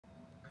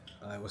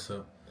Alright, what's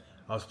up?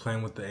 I was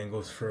playing with the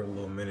angles for a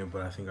little minute,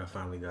 but I think I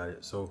finally got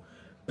it. So,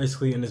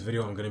 basically, in this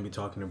video, I'm going to be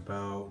talking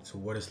about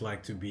what it's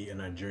like to be a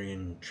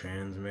Nigerian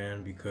trans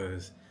man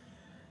because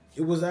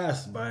it was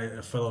asked by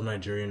a fellow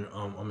Nigerian,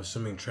 I'm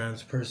assuming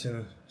trans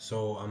person.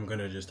 So, I'm going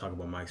to just talk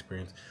about my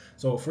experience.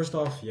 So, first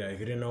off, yeah, if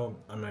you didn't know,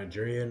 I'm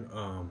Nigerian.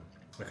 I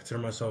consider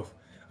myself,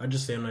 I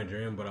just say I'm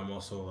Nigerian, but I'm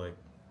also like,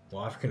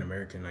 well, African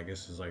American, I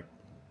guess, is like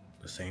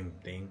the same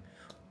thing.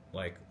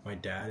 Like, my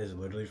dad is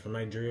literally from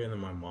Nigeria, and then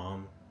my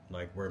mom,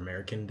 like, we're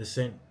American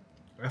descent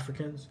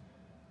Africans.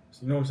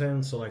 So, you know what I'm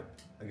saying? So, like,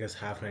 I guess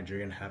half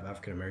Nigerian, half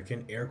African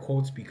American. Air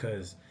quotes,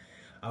 because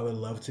I would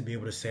love to be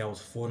able to say I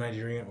was full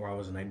Nigerian or I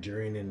was a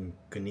Nigerian and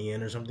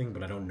Ghanaian or something,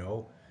 but I don't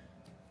know.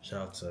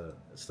 Shout out to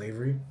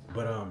slavery.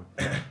 But,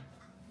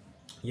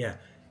 yeah.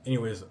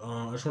 Anyways,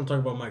 I just want to talk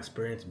about my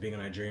experience being a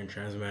Nigerian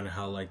trans man and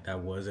how, like,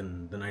 that was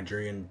and the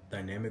Nigerian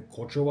dynamic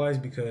culture-wise,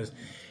 because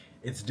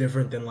it's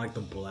different than, like,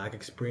 the black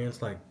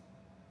experience. Like,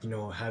 you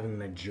know, having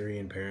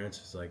Nigerian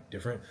parents is like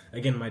different.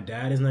 Again, my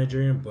dad is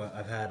Nigerian, but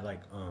I've had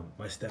like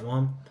my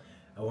stepmom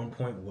at one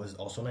point was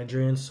also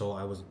Nigerian, so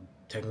I was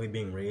technically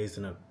being raised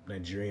in a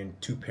Nigerian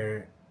two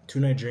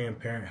Nigerian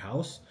parent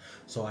house.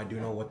 So I do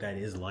know what that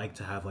is like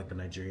to have like a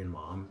Nigerian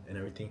mom and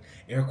everything.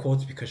 Air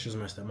quotes because she was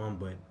my stepmom,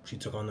 but she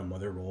took on the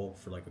mother role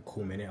for like a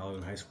cool minute. I was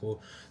in high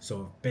school,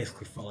 so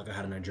basically felt like I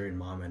had a Nigerian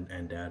mom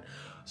and dad.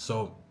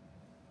 So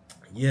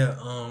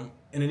yeah,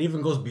 and it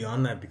even goes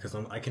beyond that because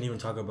I can even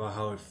talk about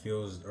how it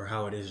feels or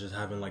how it is just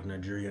having like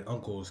Nigerian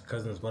uncles,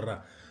 cousins, blah, blah,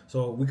 blah.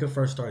 So we could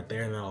first start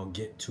there and then I'll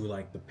get to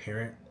like the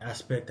parent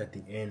aspect at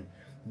the end.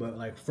 But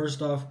like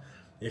first off,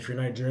 if you're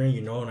Nigerian,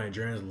 you know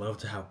Nigerians love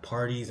to have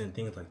parties and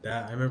things like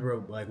that. I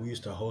remember like we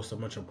used to host a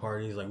bunch of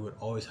parties. Like we would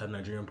always have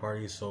Nigerian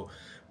parties. So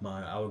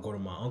I would go to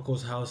my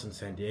uncle's house in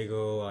San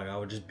Diego. Like I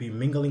would just be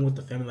mingling with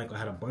the family. Like I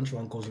had a bunch of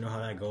uncles. You know how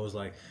that goes.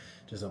 Like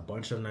just a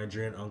bunch of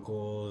Nigerian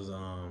uncles.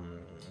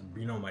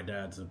 You know my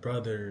dad's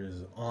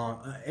brothers, aunt,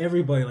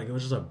 everybody. Like it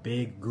was just a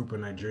big group of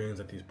Nigerians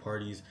at these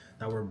parties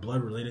that were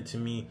blood related to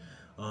me.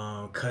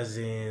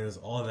 Cousins,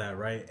 all that,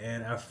 right?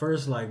 And at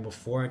first, like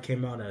before I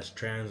came out as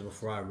trans,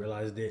 before I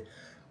realized it,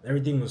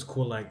 everything was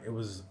cool. Like it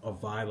was a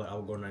vibe. Like I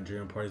would go to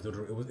Nigerian parties.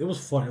 It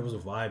was fun. It was a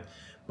vibe.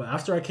 But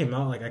after I came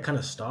out, like I kind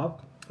of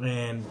stopped.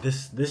 And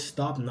this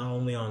stopped not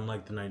only on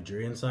like the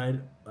Nigerian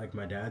side, like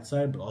my dad's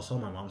side, but also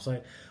on my mom's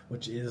side,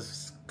 which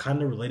is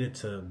kind of related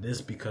to this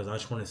because I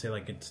just want to say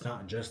like it's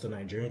not just a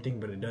Nigerian thing,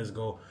 but it does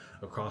go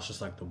across just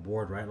like the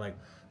board, right? Like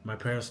my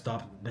parents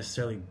stopped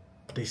necessarily.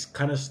 They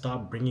kind of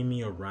stopped bringing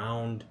me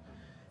around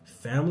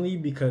family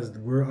because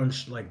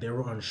like they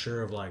were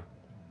unsure of like,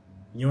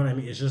 you know what I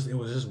mean? It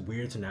was just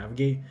weird to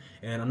navigate,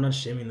 and I'm not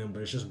shaming them,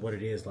 but it's just what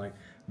it is. Like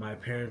my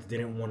parents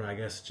didn't want to, I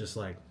guess, just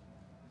like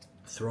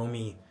throw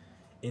me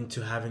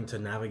into having to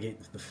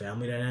navigate the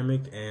family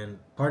dynamic, and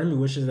part of me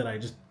wishes that I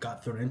just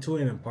got thrown into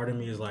it, and part of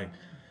me is like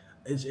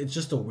it's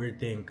just a weird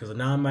thing because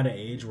now I'm at an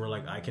age where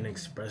like I can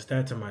express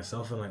that to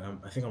myself and like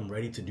I think I'm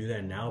ready to do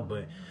that now.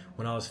 But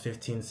when I was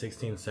 15,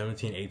 16,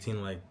 17,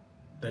 18, like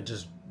that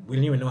just we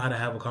didn't even know how to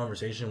have a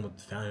conversation with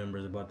family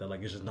members about that.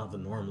 Like it's just not the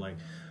norm. Like,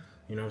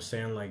 you know what I'm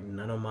saying? Like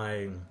no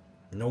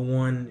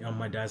one on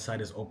my dad's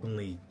side is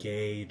openly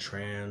gay,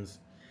 trans,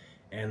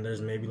 and there's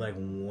maybe like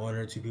one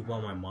or two people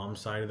on my mom's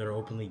side that are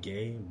openly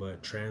gay,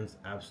 but trans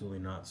absolutely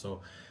not.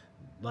 So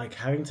like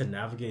having to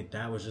navigate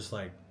that was just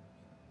like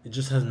it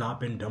just has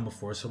not been done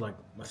before. So like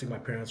I think my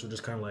parents were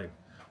just kind of like,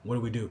 what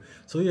do we do?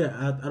 So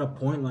yeah, at a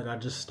point like I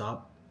just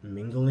stopped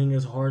mingling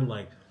as hard.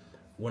 Like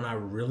when I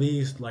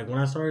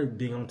started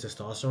being on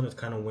testosterone, it's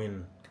kind of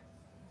when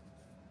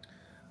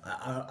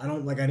I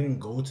don't like I didn't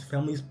go to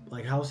families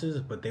like houses,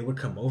 but they would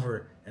come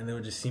over and they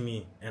would just see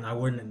me and I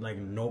wouldn't like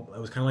nope. It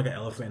was kind of like an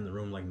elephant in the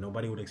room. Like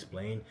nobody would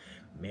explain.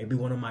 Maybe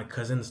one of my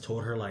cousins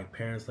told her like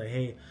parents like,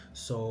 hey,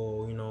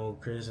 so you know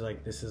Chris,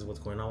 like this is what's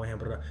going on with him.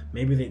 But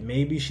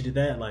maybe she did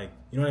that, like,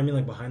 you know what I mean,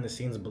 like behind the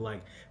scenes. But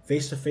like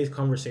face to face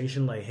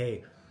conversation, like,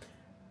 hey,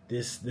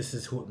 this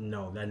is who.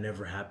 No, that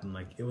never happened.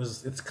 Like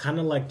it's kind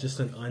of like just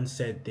an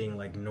unsaid thing.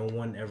 Like no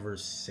one ever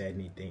said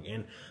anything.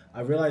 And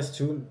I realized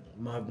too,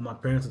 my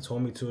parents had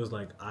told me too, is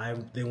like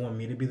they want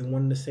me to be the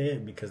one to say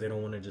it because they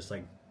don't want to just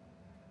like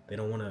they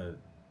don't want to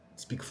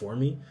speak for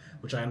me,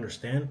 which I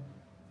understand.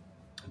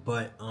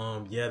 But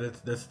yeah,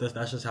 that's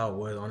just how it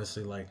was,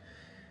 honestly. Like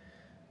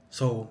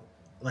so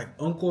like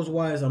uncles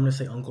wise, I'm gonna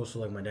say uncles, so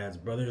like my dad's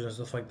brothers and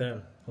stuff like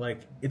that.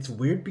 Like it's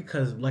weird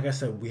because like I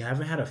said, we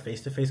haven't had a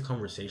face-to-face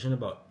conversation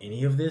about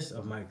any of this,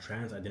 of my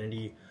trans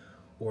identity,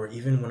 or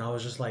even when I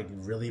was just like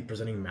really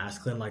presenting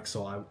masculine. Like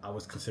so I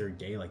was considered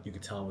gay. Like you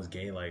could tell I was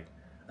gay. Like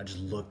I just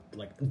looked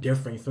like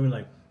different, you feel me?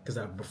 Like because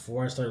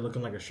before I started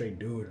looking like a straight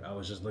dude, I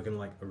was just looking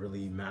like a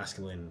really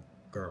masculine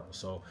girl.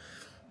 So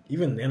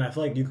even then I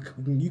feel like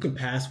you can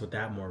pass with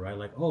that more, right?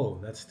 Like,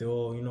 oh, that's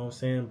still, you know what I'm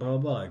saying, blah blah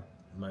blah. Like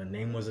my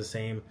name was the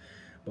same.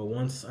 But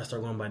once I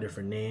start going by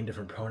different name,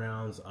 different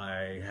pronouns,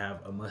 I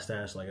have a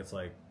mustache, like it's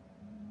like,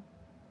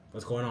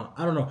 what's going on?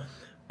 I don't know.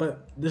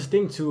 But this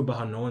thing too about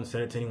how no one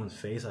said it to anyone's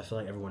face, I feel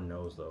like everyone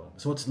knows though.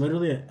 So it's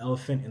literally an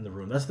elephant in the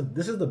room.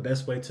 This is the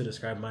best way to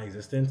describe my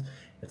existence.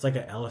 It's like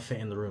an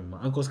elephant in the room.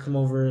 My uncles come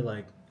over,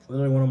 like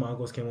literally one of my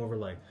uncles came over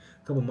like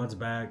a couple months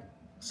back,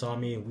 saw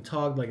me, we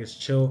talked, like it's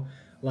chill,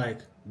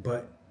 like,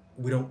 but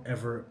we don't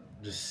ever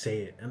just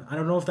say it. And I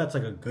don't know if that's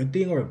like a good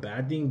thing or a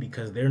bad thing,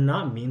 because they're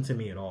not mean to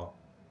me at all.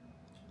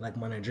 Like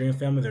my Nigerian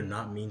family, they're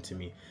not mean to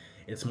me.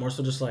 It's more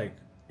so just like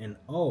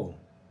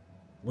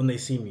when they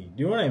see me.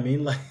 Do you know what I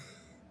mean? Like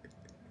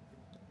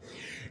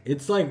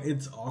it's like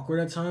it's awkward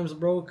at times,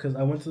 bro, because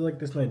I went to like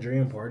this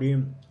Nigerian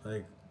party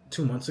like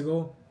 2 months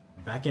ago,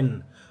 back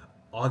in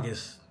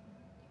August,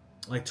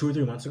 like 2 or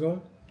 3 months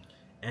ago.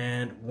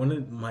 And one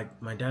of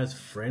my dad's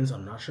friends,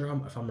 I'm not sure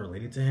if I'm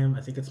related to him.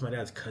 I think it's my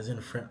dad's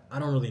cousin, friend. I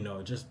don't really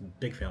know. Just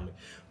big family.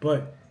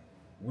 But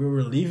we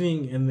were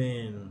leaving, and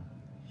then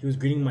he was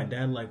greeting my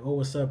dad like, "Oh,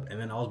 what's up?" And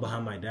then I was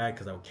behind my dad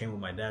because I came with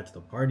my dad to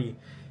the party,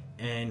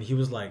 and he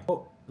was like,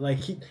 "Oh,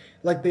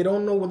 like they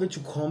don't know whether to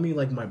call me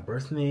like my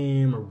birth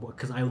name or what,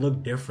 because I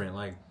look different."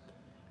 Like,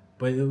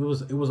 but it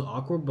was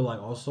awkward, but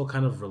like also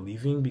kind of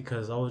relieving,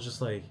 because I was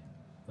just like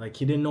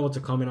he didn't know what to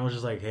call me, and I was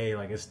just like, "Hey,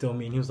 like it's still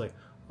me," and he was like,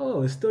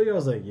 "Oh, it's still you." I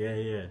was like, "Yeah,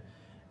 yeah."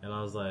 And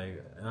I was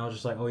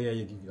just like, "Oh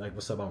yeah, like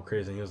what's up? I'm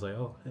Chris." And he was like,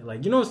 "Oh,"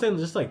 like, you know what I'm saying?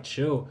 Just like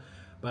chill.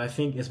 But I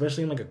think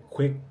especially in like a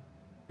quick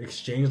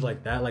exchange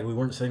like that, like we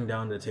weren't sitting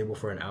down at the table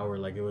for an hour,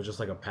 like it was just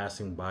like a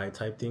passing by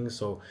type thing.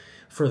 So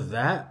for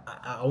that,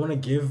 I want to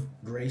give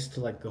grace to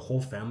like the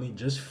whole family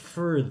just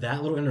for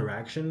that little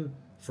interaction,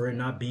 for it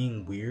not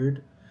being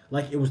weird.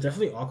 Like it was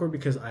definitely awkward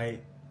because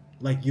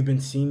you've been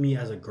seeing me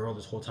as a girl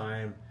this whole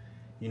time,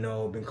 you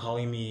know, been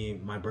calling me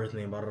my birth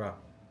name, blah blah blah.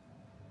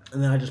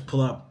 And then I just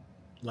pull up,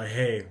 like,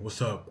 "Hey,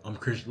 what's up? I'm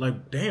Christian."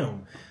 Like,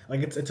 damn,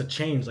 like it's a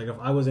change. Like if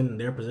I was in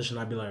their position,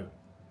 I'd be like,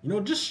 you know,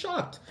 just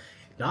shocked.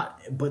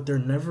 But they're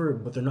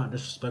not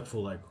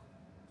disrespectful. Like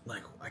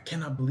I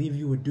cannot believe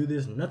you would do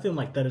this. Nothing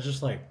like that. It's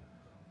just like,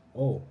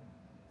 oh,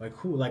 like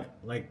who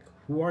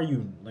are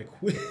you? Like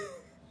who?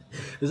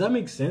 Does that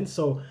make sense?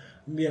 So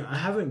yeah, I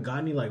haven't got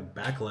any like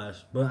backlash,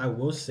 but I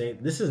will say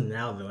this is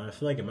now though, and I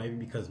feel like it might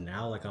be because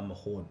now like I'm a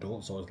whole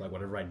adult, so it's like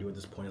whatever I do at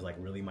this point is like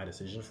really my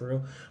decision for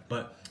real.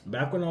 But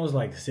back when I was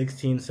like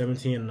 16,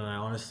 17, and I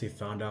honestly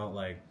found out,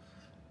 like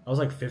I was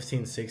like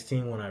 15,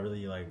 16 when I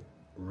really like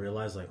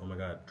realized like, oh my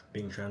god,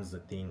 being trans is a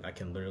thing. I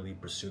can literally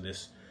pursue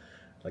this.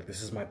 Like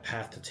this is my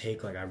path to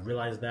take. Like I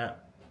realized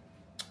that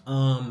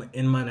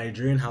in my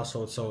Nigerian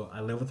household. So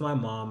I lived with my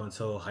mom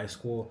until high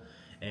school,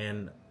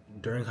 and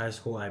during high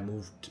school I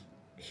moved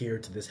here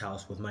to this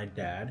house with my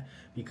dad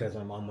because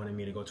my mom wanted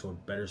me to go to a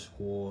better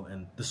school,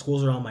 and the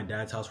schools around my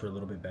dad's house were a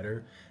little bit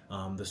better.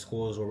 The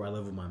schools where I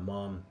live with my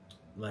mom,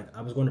 like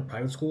I was going to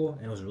private school,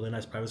 and it was a really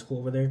nice private school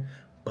over there,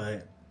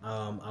 but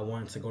I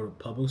wanted to go to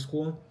public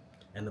school,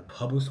 and the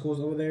public schools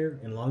over there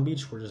in Long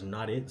Beach were just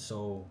not it.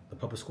 So the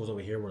public schools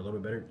over here were a little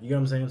bit better. You get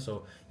what I'm saying?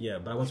 So yeah,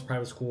 but I went to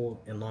private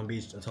school in Long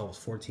Beach until I was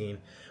 14.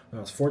 When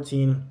I was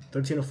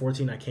 13 or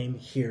 14, I came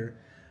here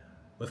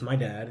with my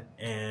dad.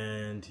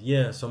 And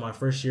yeah, so my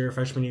first year,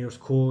 freshman year, was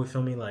cool. You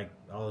feel me? Like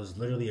I was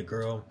literally a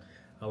girl.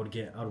 I would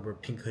wear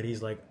pink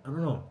hoodies. Like, I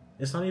don't know.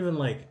 It's not even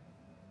like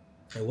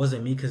it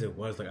wasn't me, because it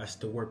was like I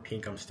still wear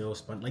pink. I'm still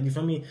spun. Like, you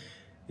feel me?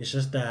 It's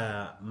just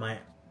that I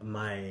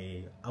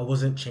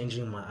wasn't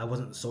I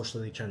wasn't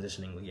socially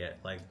transitioning yet.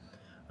 Like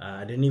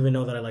I didn't even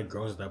know that I liked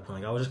girls at that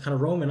point. Like I was just kind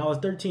of roaming. I was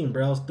 13,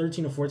 bro. I was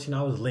 13 or 14.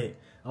 I was lit.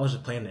 I was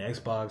just playing the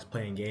Xbox,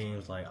 playing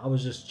games. Like I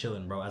was just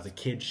chilling, bro. As a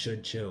kid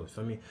should chill. You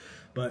feel me?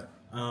 But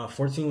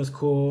 14 was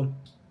cool.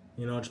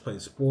 You know, just playing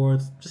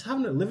sports, just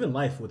living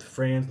life with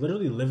friends,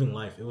 literally living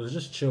life. It was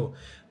just chill.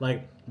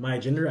 Like my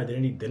gender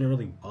identity didn't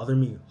really bother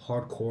me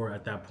hardcore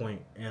at that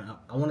point. And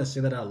I want to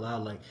say that out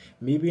loud. Like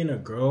me being a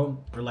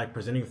girl, or like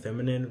presenting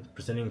feminine,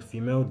 presenting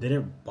female,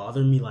 didn't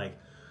bother me like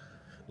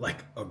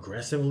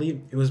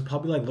aggressively. It was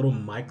probably like little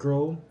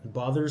micro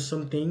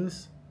bothersome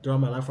things throughout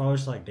my life where I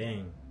was just like,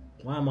 dang,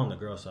 why am I on the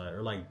girl side?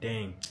 Or like,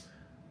 dang,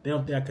 they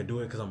don't think I could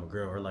do it because I'm a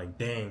girl. Or like,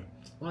 dang,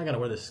 why I gotta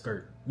wear this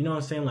skirt? You know what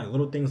I'm saying? Like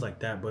little things like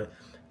that. But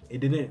it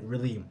didn't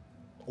really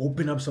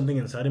open up something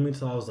inside of me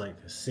until I was like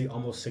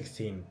almost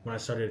 16, when I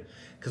started.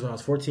 Because when I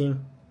was 14,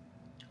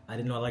 I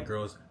didn't know I liked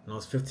girls. When I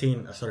was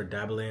 15, I started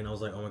dabbling. I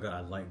was like, oh my god, I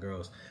like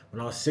girls.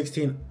 When I was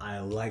 16, I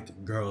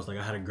liked girls. Like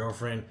I had a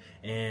girlfriend,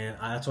 and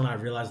that's when I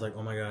realized like,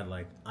 oh my god,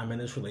 like I'm in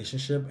this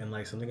relationship, and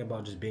like something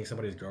about just being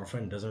somebody's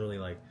girlfriend doesn't really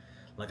like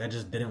I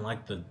just didn't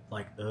like the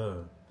like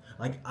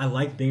I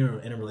liked being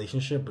in a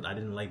relationship, but I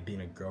didn't like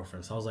being a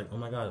girlfriend. So I was like, oh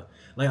my god,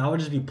 like I would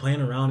just be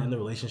playing around in the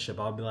relationship.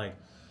 I would be like,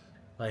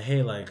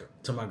 hey, like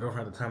to my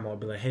girlfriend at the time, I would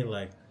be like, hey,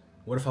 like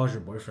what if I was your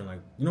boyfriend?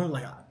 Like, you know,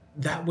 like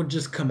that would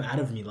just come out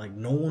of me. Like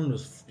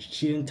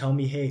she didn't tell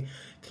me, hey,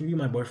 can you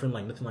be my boyfriend?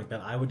 Like nothing like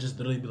that. I would just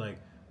literally be like,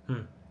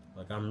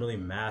 like I'm really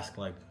masked.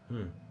 Like,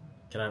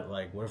 can I,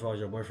 like, what if I was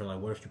your boyfriend? Like,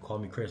 what if you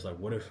called me Chris? Like,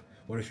 what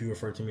if you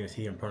refer to me as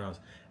he and pronouns?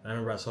 And I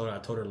remember I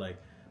told her like,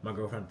 my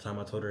girlfriend at the time,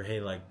 I told her, hey,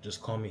 like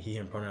just call me he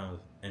and pronouns,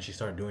 and she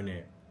started doing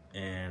it.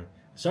 And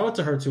shout out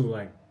to her too,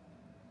 like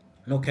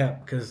no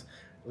cap, because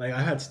like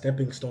I had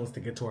stepping stones to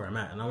get to where I'm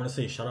at, and I want to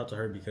say shout out to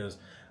her because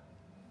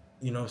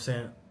you know what I'm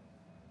saying.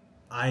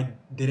 I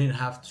didn't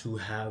have to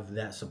have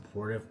that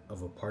supportive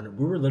of a partner.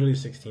 We were literally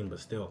 16, but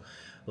still,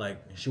 like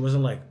she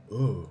wasn't like,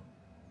 oh,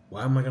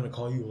 why am I gonna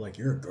call you like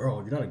you're a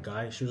girl? You're not a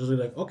guy. She was really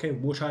like, okay,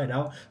 we'll try it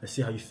out. Let's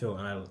see how you feel.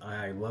 And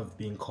I love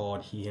being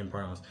called he, him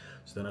pronouns.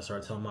 So then I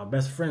started telling my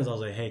best friends, I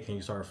was like, hey, can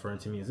you start referring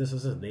to me as this?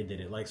 They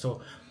did it. Like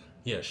so,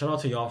 yeah. Shout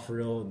out to y'all for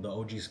real, the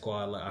OG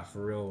squad. Like I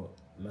for real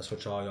mess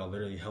with y'all. Y'all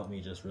literally helped me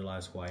just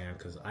realize who I am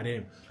because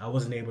I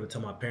wasn't able to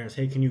tell my parents,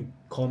 hey, can you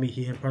call me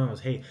he, him pronouns?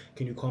 Hey,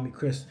 can you call me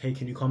Chris? Hey,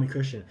 can you call me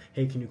Christian?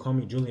 Hey, can you call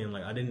me Julian?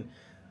 Like I didn't.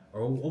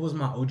 Or what was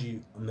my OG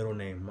middle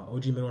name? My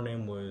OG middle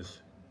name was.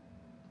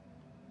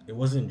 It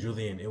wasn't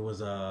Julian. It was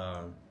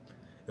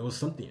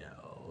something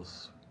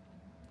else.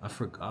 I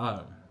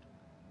forgot.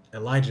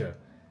 Elijah.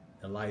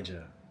 That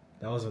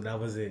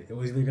was it. It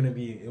was either gonna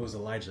be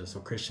Elijah. So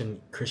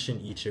Christian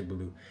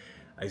Ichigbulu.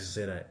 I used to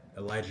say that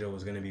Elijah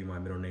was gonna be my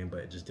middle name, but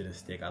it just didn't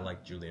stick. I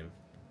like Julian.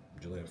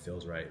 Julian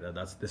feels right.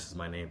 This is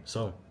my name.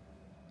 So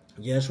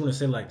yeah, I just want to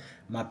say like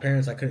my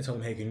parents. I couldn't tell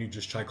them, hey, can you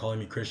just try calling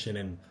me Christian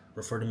and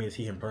refer to me as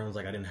he, him pronouns?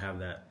 Like I didn't have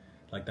that.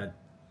 Like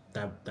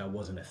that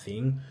wasn't a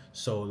thing.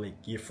 So like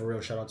yeah, for real,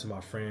 shout out to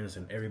my friends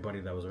and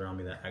everybody that was around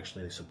me that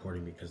actually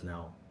supported me because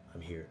now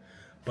I'm here.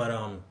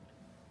 But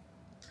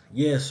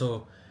yeah,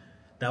 so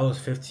that was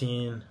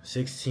 15,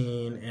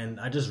 16, and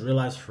I just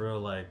realized for real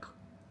like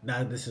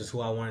that this is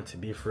who I wanted to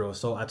be for real.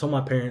 So I told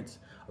my parents,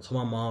 I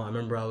told my mom, I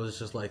remember I was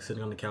just like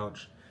sitting on the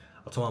couch.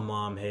 I told my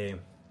mom, hey,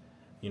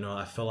 you know,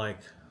 I feel like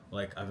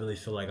I really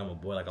feel like I'm a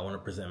boy, like I want to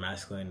present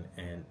masculine,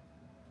 and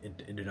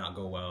it did not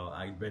go well.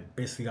 I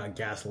basically got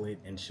gaslit,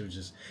 and she was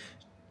just...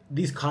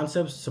 These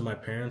concepts to my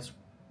parents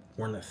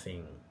weren't a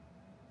thing.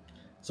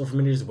 So for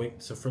me to just be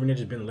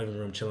in the living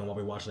room chilling while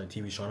we're watching a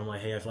TV show, and I'm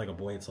like, hey, I feel like a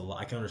boy, it's a lot.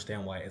 I can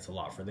understand why it's a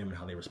lot for them and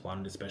how they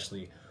responded,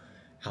 especially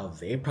how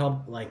they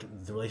probably, like,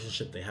 the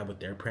relationship they have with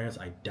their parents.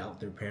 I doubt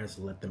their parents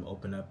let them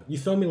open up. You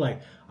feel me?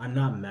 Like, I'm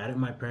not mad at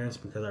my parents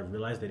because I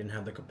realized they didn't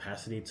have the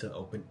capacity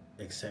to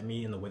accept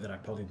me in the way that I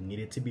probably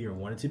needed to be or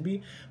wanted to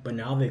be. But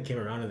now they came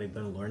around and they've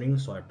been learning,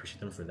 so I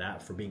appreciate them for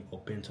that, for being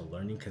open to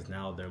learning, because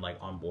now they're, like,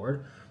 on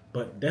board.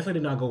 But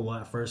definitely did not go well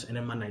at first. And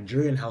in my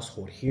Nigerian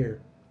household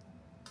here,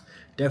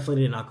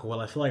 definitely did not go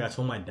well. I feel like I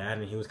told my dad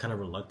and he was kind of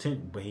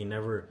reluctant, but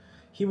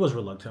he was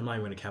reluctant. I'm not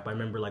even gonna cap. I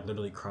remember like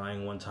literally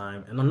crying one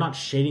time, and I'm not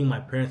shading my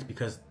parents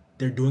because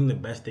they're doing the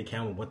best they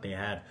can with what they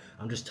had.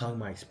 I'm just telling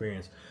my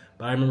experience.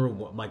 But I remember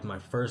like my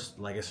first,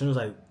 like as soon as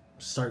I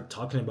start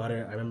talking about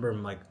it, I remember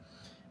like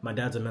my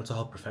dad's a mental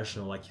health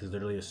professional. Like he's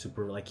literally a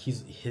super, like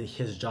his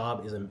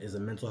job is a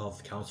mental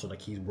health counselor.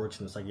 Like he works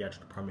in the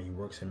psychiatric department. He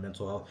works in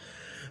mental health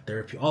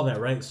therapy, all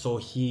that, right? So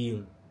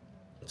he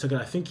took it.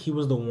 I think he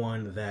was the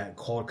one that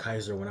called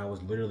Kaiser when I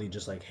was literally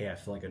just like, hey, I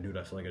feel like a dude,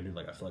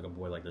 like I feel like a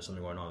boy, like there's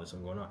something going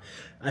on,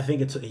 I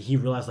think he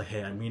realized like,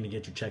 hey, I mean to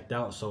get you checked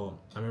out. So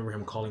I remember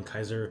him calling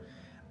Kaiser.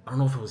 I don't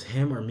know if it was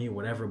him or me,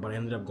 whatever, but I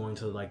ended up going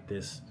to like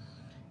this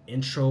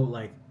intro,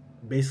 like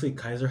basically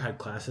Kaiser had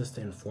classes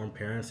to inform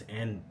parents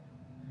and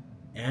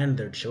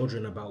their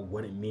children about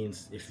what it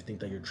means if you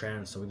think that you're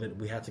trans. So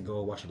we had to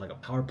go watch like a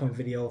PowerPoint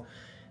video.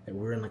 And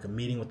we were in like a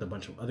meeting with a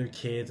bunch of other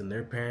kids and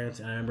their parents.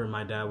 And I remember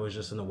my dad was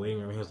just in the waiting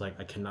room. He was like,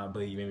 I cannot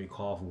believe you made me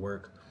call off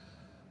work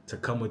to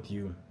come with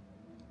you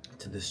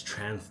to this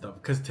trans stuff.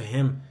 Because to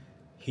him,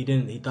 he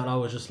thought I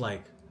was just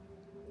like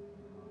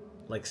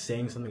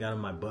saying something out of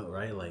my butt,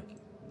 right? Like,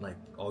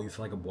 oh, you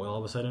feel like a boy all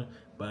of a sudden.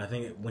 But I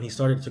think when he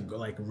started to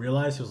like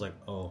realize, he was like,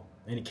 oh,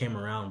 and he came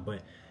around.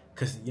 But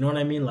because you know what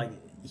I mean? Like,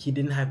 he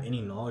didn't have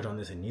any knowledge on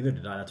this, and neither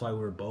did I. That's why we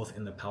were both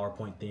in the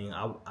PowerPoint thing.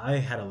 I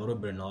had a little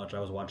bit of knowledge. I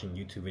was watching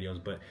YouTube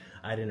videos, but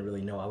I didn't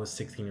really know. I was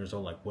 16 years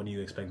old. Like, what do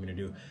you expect me to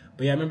do?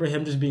 But yeah, I remember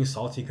him just being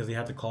salty because he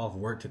had to call off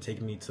work to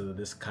take me to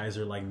this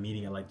Kaiser like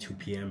meeting at like 2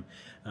 p.m.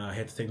 He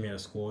had to take me out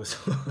of school.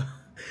 So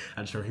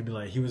I just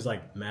remember he was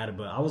like mad,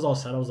 but I was all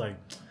sad. I was like,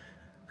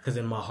 because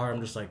in my heart,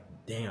 I'm just like,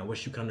 dang, I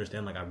wish you could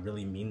understand. Like, I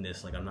really mean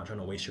this. Like, I'm not trying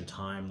to waste your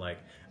time. Like,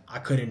 I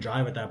couldn't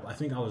drive at that. I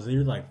think I was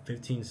literally like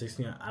 15,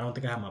 16. I don't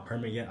think I had my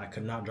permit yet. I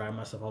could not drive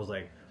myself. I was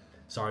like,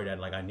 sorry, Dad.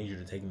 Like, I need you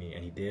to take me.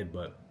 And he did.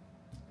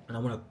 And I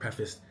want to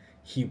preface,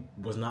 he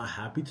was not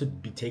happy to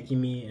be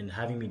taking me and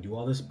having me do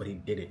all this, but he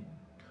did it,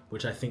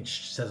 which I think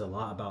says a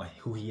lot about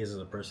who he is as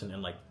a person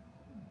and like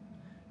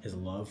his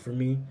love for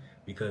me,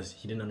 because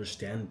he didn't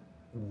understand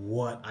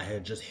what I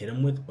had just hit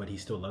him with, but he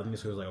still loved me.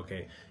 So he was like,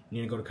 okay, you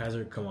need to go to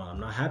Kaiser. Come on. I'm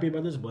not happy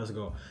about this, but let's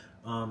go.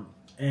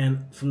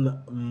 And from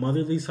the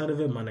motherly side of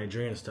it, my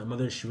Nigerian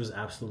stepmother, she was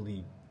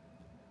absolutely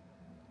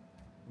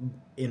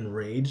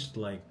enraged.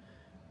 Like,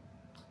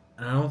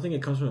 and I don't think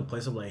it comes from a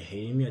place of like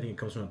hating me. I think it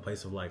comes from a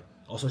place of like,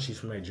 also she's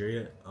from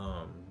Nigeria,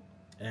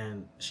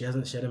 and she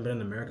hadn't been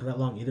in America that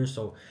long either.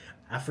 So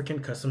African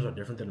customs are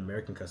different than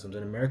American customs.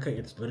 In America,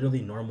 it's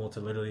literally normal to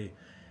literally,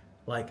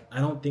 like, I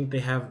don't think they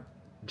have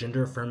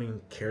gender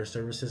affirming care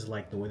services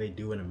like the way they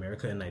do in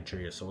America and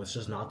Nigeria. So it's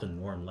just not the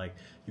norm. Like,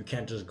 you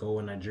can't just go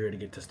in Nigeria to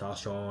get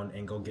testosterone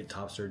and go get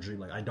top surgery.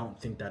 Like, I don't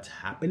think that's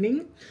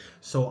happening.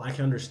 So I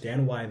can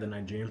understand why the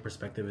Nigerian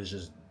perspective is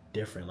just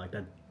different. Like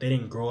that, they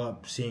didn't grow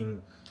up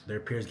seeing their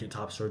peers get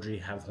top surgery,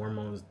 have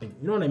hormones. You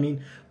know what I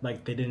mean?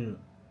 Like they didn't.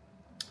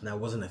 That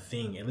wasn't a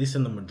thing. At least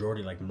in the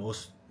majority, like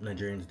most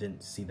Nigerians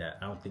didn't see that.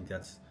 I don't think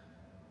that's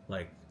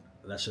like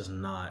that's just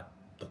not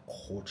the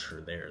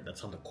culture there.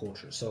 That's not the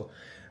culture. So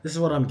this is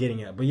what I'm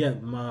getting at. But yeah,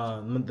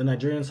 the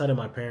Nigerian side of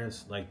my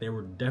parents, like they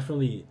were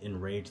definitely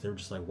enraged. They were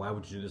just like, why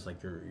would you do this?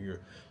 Like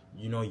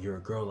you're a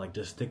girl. Like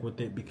just stick with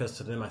it. Because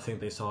to them, I think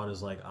they saw it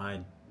as like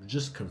I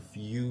just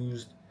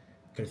confused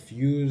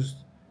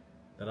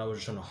that I was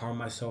just trying to harm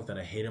myself, that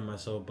I hated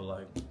myself. But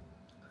like,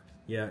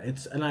 yeah,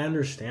 and I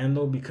understand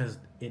though, because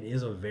it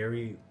is a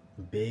very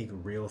big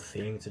real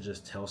thing to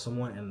just tell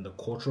someone, and the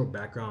cultural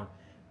background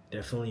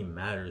definitely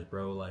matters,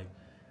 bro. Like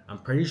I'm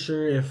pretty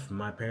sure if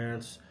my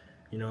parents,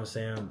 you know what I'm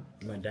saying,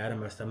 my dad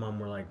and my stepmom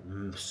were like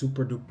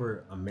super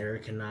duper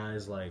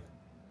Americanized, like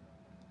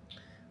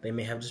they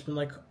may have just been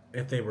like,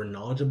 if they were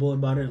knowledgeable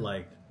about it,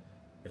 like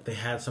if they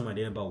had some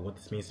idea about what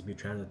this means to be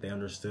trans, if they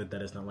understood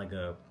that it's not like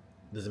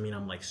doesn't mean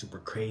I'm like super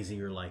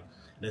crazy, or like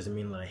it doesn't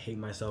mean that I hate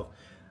myself,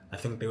 I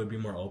think they would be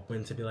more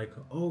open to be like,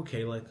 oh,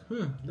 okay, like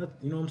that,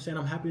 you know what I'm saying,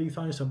 I'm happy you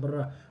found yourself, blah,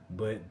 blah, blah.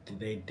 But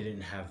they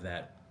didn't have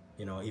that.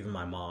 You know, even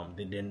my mom,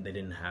 they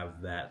didn't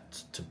have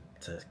that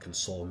to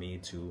console me.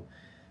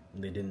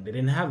 They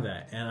didn't have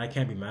that, and I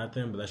can't be mad at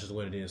them. But that's just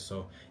what it is.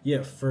 So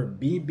yeah, for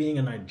me being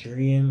a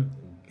Nigerian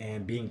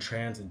and being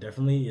trans, it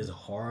definitely is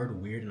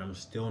hard, weird, and I'm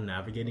still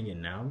navigating it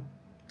now,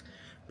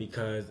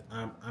 because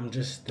I'm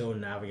just still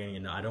navigating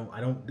it now. I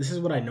don't. This is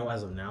what I know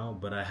as of now,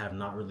 but I have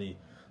not really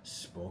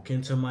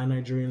spoken to my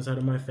Nigerian side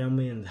of my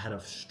family and had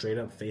a straight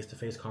up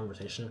face-to-face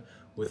conversation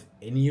with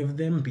any of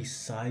them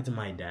besides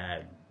my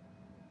dad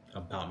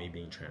about me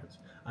being trans.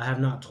 I have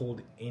not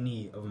told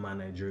any of my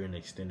Nigerian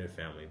extended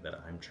family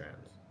that I'm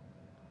trans.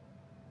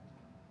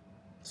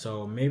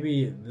 So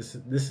maybe this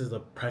is a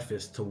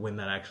preface to when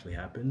that actually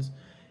happens.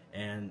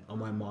 And on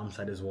my mom's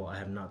side as well, I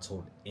have not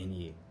told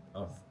any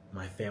of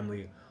my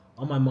family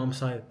on my mom's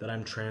side that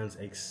I'm trans,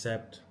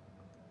 except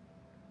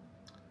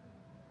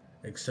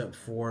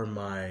for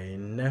my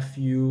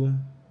nephew,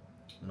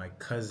 my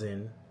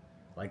cousin,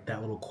 like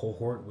that little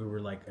cohort. We were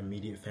like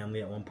immediate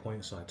family at one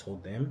point, so I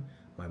told them.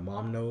 My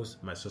mom knows,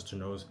 my sister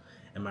knows,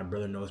 and my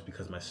brother knows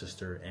because my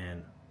sister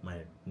and my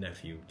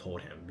nephew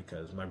told him,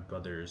 because my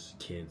brother's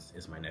kids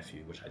is my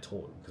nephew, which I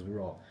told because we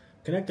were all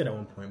connected at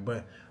one point.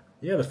 But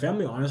yeah, the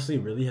family honestly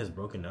really has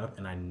broken up,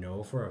 and I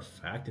know for a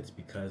fact it's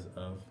because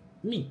of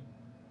me.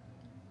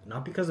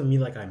 Not because of me,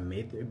 like I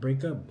made the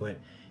breakup, but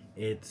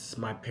it's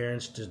my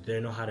parents just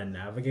didn't know how to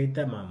navigate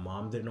that. My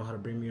mom didn't know how to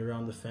bring me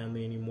around the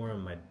family anymore,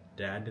 and my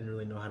dad didn't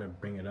really know how to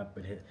bring it up.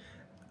 And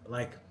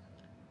like,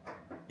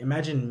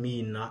 imagine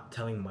me not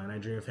telling my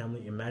Nigerian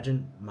family.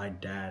 Imagine my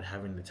dad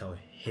having to tell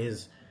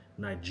his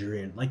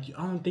Nigerian. Like,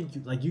 I don't think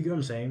you get what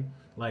I'm saying.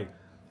 Like,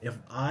 if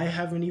I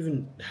haven't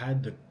even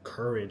had the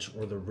courage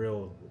or the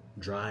real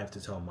drive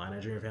to tell my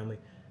Nigerian family,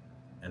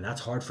 and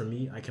that's hard for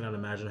me, I cannot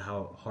imagine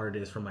how hard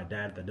it is for my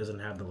dad that doesn't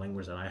have the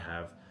language that I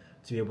have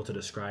to be able to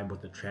describe what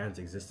the trans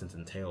existence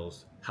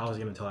entails. How is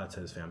he gonna tell that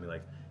to his family?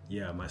 Like,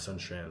 yeah, my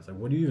son's trans. Like,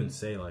 what do you even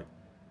say? Like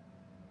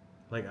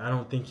I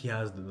don't think he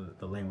has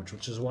the language,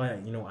 which is why,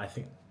 you know, I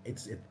think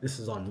this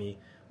is on me.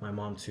 My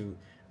mom too.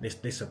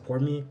 They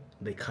support me.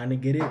 They kind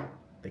of get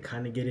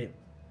it.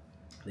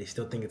 They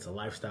still think it's a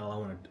lifestyle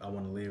I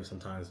want to live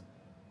sometimes,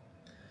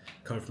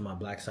 coming from my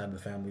black side of the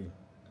family.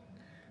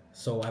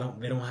 So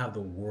they don't have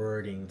the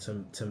wording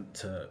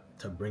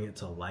to bring it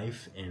to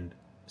life and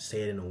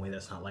say it in a way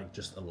that's not like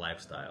just a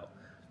lifestyle.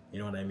 You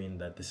know what I mean?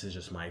 That this is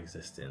just my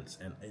existence,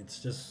 and it's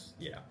just,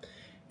 yeah,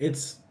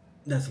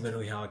 that's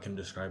literally how I can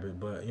describe it.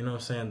 But you know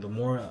what I'm saying? The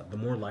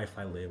more life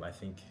I live, I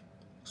think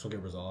this will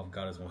get resolved.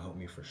 God is gonna help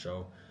me for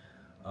sure.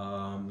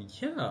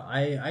 Yeah,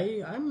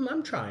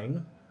 I'm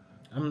trying.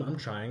 I'm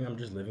trying. I'm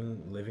just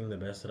living the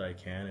best that I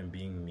can and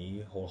being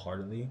me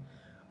wholeheartedly.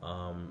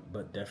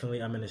 But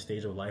definitely I'm in a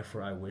stage of life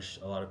where I wish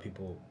a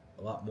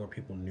lot more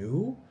people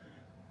knew,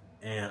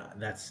 and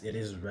it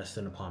is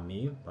resting upon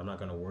me. I'm not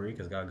gonna worry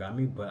because God got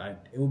me,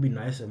 but it would be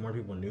nice if more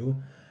people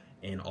knew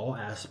in all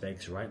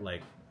aspects, right?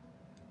 Like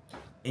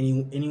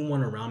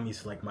anyone around me,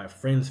 so like my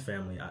friends'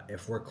 family,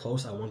 if we're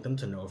close, I want them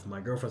to know. If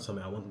my girlfriend's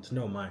family, I want them to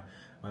know. My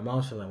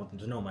mom's family, I want them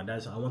to know. My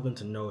dad's, I want them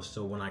to know,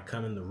 so when I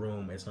come in the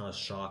room, it's not a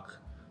shock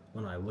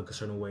when I look a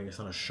certain way. It's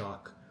not a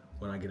shock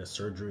when I get a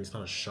surgery. It's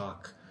not a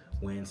shock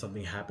when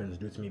something happens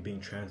due to me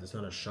being trans. It's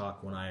not a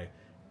shock when I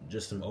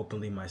just am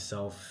openly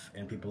myself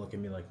and people look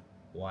at me like,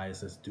 why is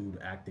this dude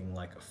acting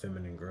like a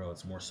feminine girl?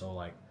 It's more so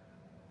like,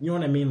 you know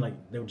what I mean? Like,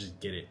 they would just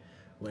get it.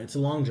 Well, it's a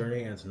long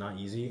journey and it's not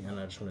easy, and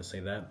I just want to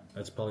say that.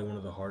 That's probably one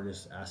of the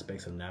hardest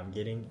aspects of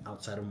navigating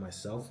outside of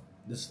myself,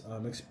 this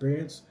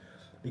experience.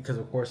 Because,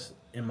 of course,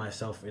 in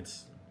myself, I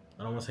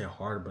don't want to say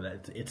hard,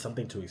 but it's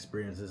something to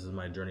experience. This is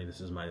my journey. This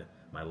is my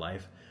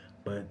life.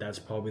 But that's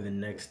probably the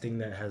next thing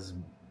that has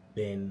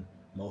been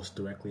most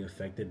directly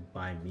affected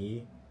by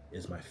me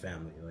is my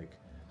family. Like,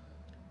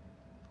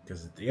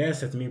 because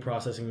yes, it's me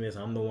processing this.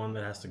 I'm the one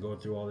that has to go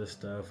through all this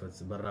stuff.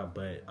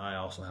 But I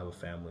also have a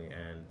family,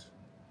 and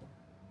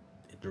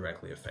it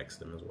directly affects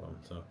them as well.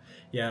 So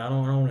yeah, I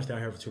don't want to stay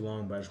on here for too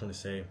long, but I just want to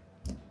say,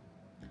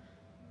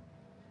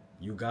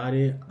 you got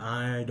it.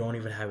 I don't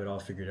even have it all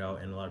figured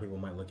out, and a lot of people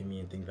might look at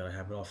me and think that I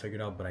have it all figured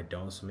out, but I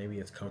don't. So maybe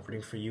it's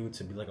comforting for you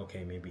to be like,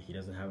 okay, maybe he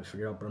doesn't have it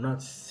figured out. But I'm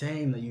not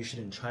saying that you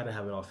shouldn't try to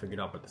have it all figured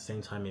out, but at the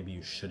same time, maybe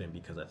you shouldn't,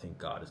 because I think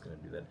God is going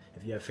to do that.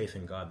 If you have faith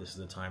in God, this is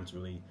the time to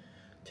really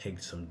take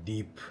some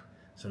deep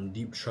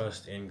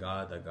trust in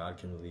God, that God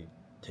can really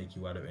take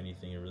you out of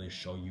anything and really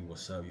show you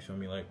what's up. You feel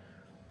me? Like,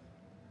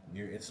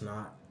 it's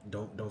not,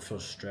 don't feel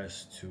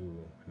stressed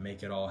to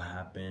make it all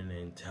happen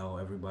and tell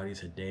everybody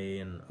today,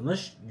 and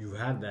unless you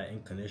have that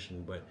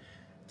inclination, but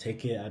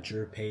take it at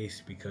your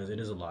pace, because it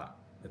is a lot.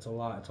 It's a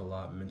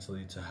lot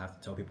mentally to have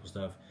to tell people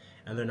stuff,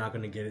 and they're not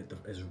going to get it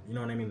as, you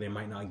know what I mean? They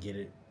might not get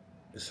it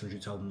as soon as you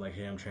tell them, like,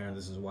 hey, I'm trans,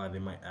 this is why. They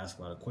might ask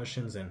a lot of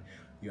questions, and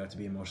you have to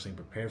be emotionally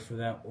prepared for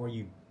that, or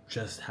you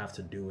just have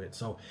to do it.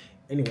 So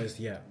anyways,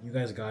 yeah, you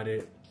guys got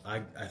it. I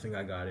think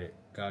I got it.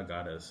 God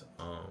got us.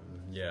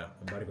 Yeah,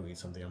 I'm about to go eat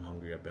something. I'm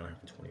hungry. I've been on here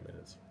for 20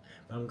 minutes.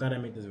 But I'm glad I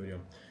made this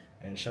video.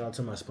 And shout out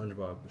to my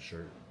SpongeBob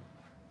shirt.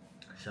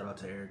 Shout out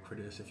to Eric for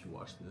this, if you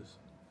watch this.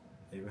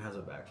 It even has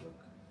a back look.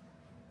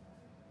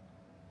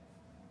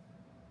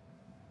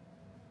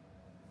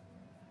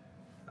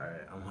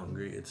 Alright, I'm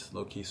hungry. It's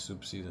low-key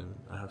soup season.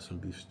 I have some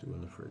beef stew in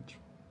the fridge.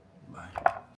 Bye.